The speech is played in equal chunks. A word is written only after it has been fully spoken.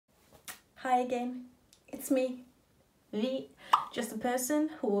Hi again, it's me, V, just a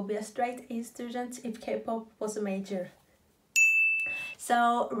person who will be a straight A student if K-pop was a major.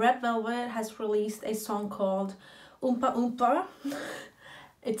 So Red Velvet has released a song called Umpah Umpah.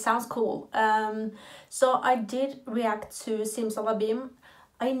 It sounds cool. So I did react to 𝗙𝗢𝗟𝗡𝗪.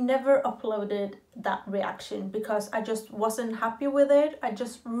 I never uploaded that reaction because I just wasn't happy with it. I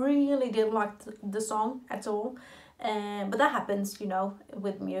just really didn't like the song at all. But that happens, you know,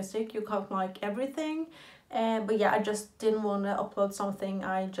 with music. You can't like everything. But yeah, I just didn't want to upload something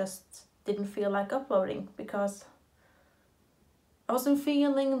I just didn't feel like uploading because I wasn't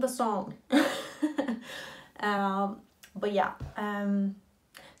feeling the song. But yeah,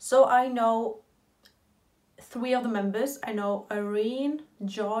 so I know 3 of the members. I know Irene,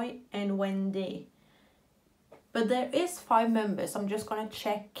 Joy, and Wendy. But there is 5 members. I'm just gonna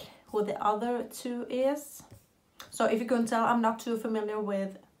check who the other 2 is. So if you can tell, I'm not too familiar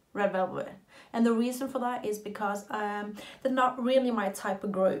with Red Velvet. And the reason for that is because they're not really my type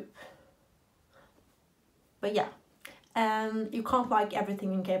of group. But yeah, you can't like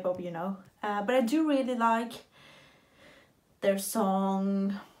everything in K-pop, you know. But I do really like their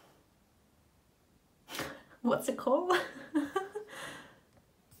song. What's it called?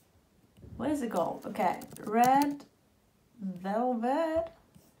 What is it called? Okay, Red Velvet.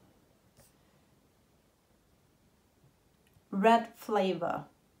 Red Flavor.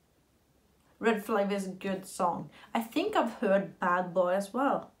 Red Flavor is a good song. I think I've heard Bad Boy as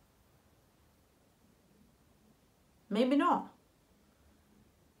well. Maybe not.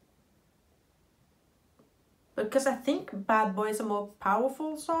 Because I think Bad Boy is a more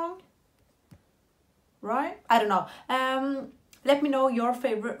powerful song. Right? I don't know. Let me know your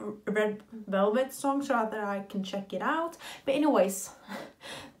favorite Red Velvet song so that I can check it out. But anyways,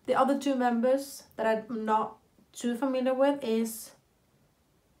 the other 2 members that I'm not too familiar with is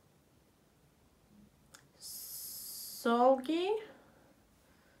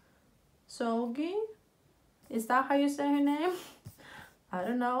𝗙𝗢𝗟𝗟𝗢𝗪. Is that how you say her name? I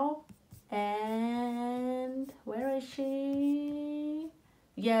don't know. And where is she?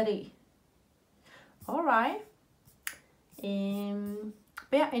 𝗙𝗢𝗟𝗟𝗢𝗪. Alright.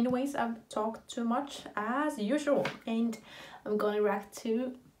 But yeah, anyways, I've talked too much as usual. And I'm gonna react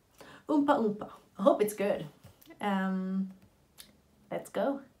to Umpah Umpah. I hope it's good. Let's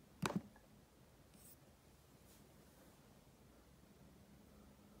go.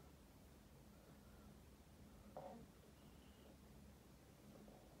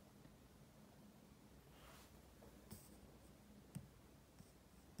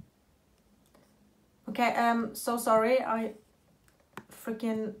 Okay, so sorry, I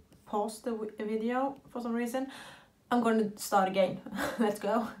freaking paused the video for some reason. I'm gonna start again. Let's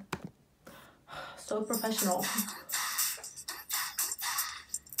go. So professional.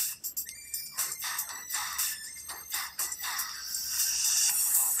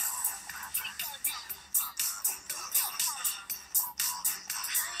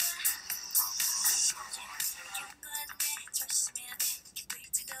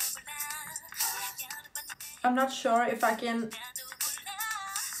 I'm not sure if I can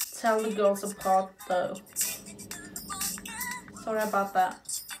tell the girls apart though. Sorry about that.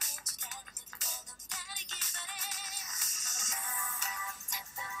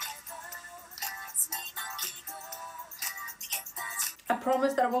 I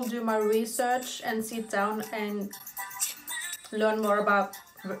promise that I will do my research and sit down and learn more about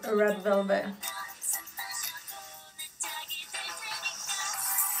Red Velvet.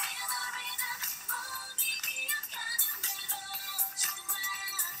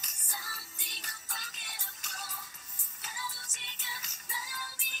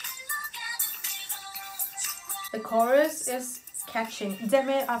 The chorus is catching. Damn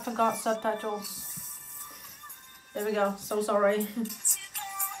it, I forgot subtitles. There we go, so sorry.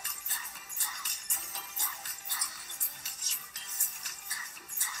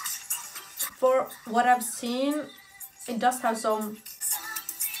 For what I've seen, it does have some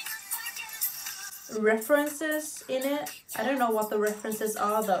references in it. I don't know what the references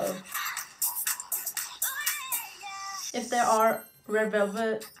are though. If there are Red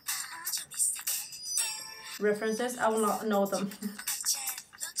Velvet references, I will not know them.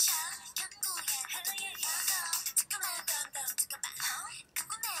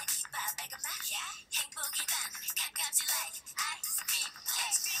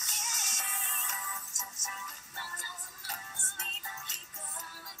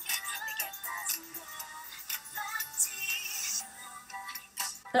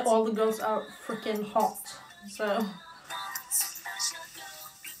 That all the girls are freaking hot, so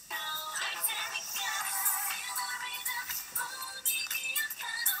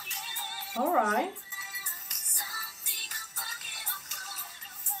All right.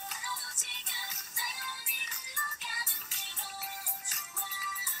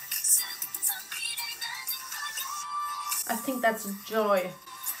 I think that's Joy.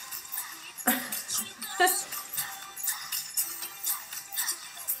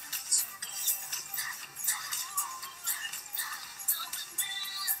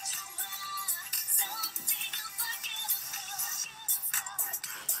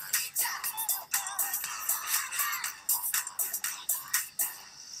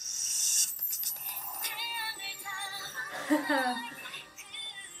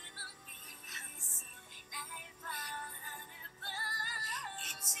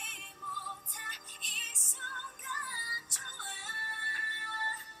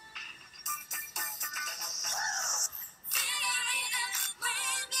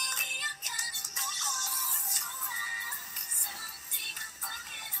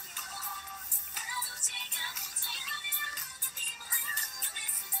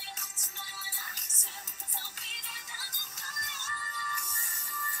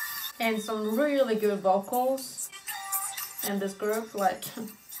 And some really good vocals in this group, like,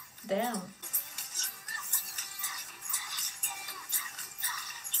 damn.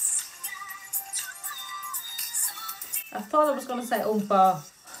 I thought I was gonna say Umpah,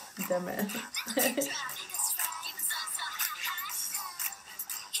 damn it.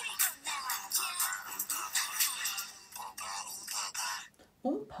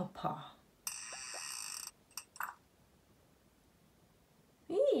 Umpah Umpah.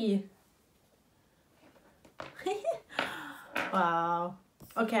 Eee. Wow.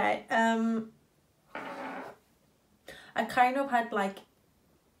 Okay. I kind of had like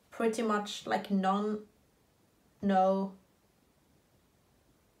pretty much like no.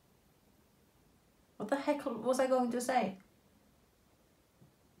 What the heck was I going to say?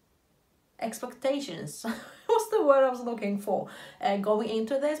 Expectations. What's the word I was looking for? Going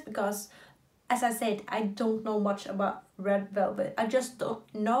into this, because as I said, I don't know much about Red Velvet. I just don't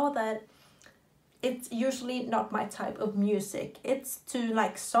know that it's usually not my type of music. It's too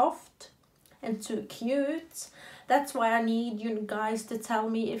like soft and too cute. That's why I need you guys to tell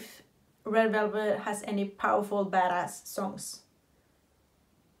me if Red Velvet has any powerful badass songs.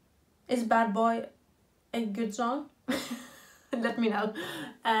 Is Bad Boy a good song? Let me know.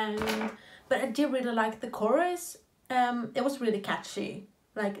 But I did really like the chorus. It was really catchy.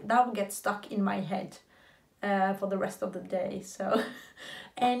 Like, that would get stuck in my head for the rest of the day. So,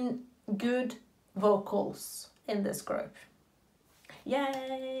 and good vocals in this group.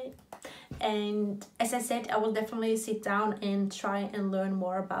 Yay! And as I said, I will definitely sit down and try and learn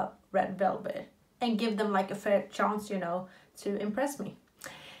more about Red Velvet and give them like a fair chance, you know, to impress me.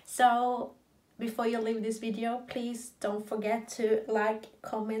 So before you leave this video, please don't forget to like,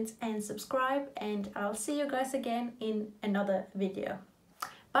 comment and subscribe, and I'll see you guys again in another video.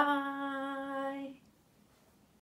 Bye!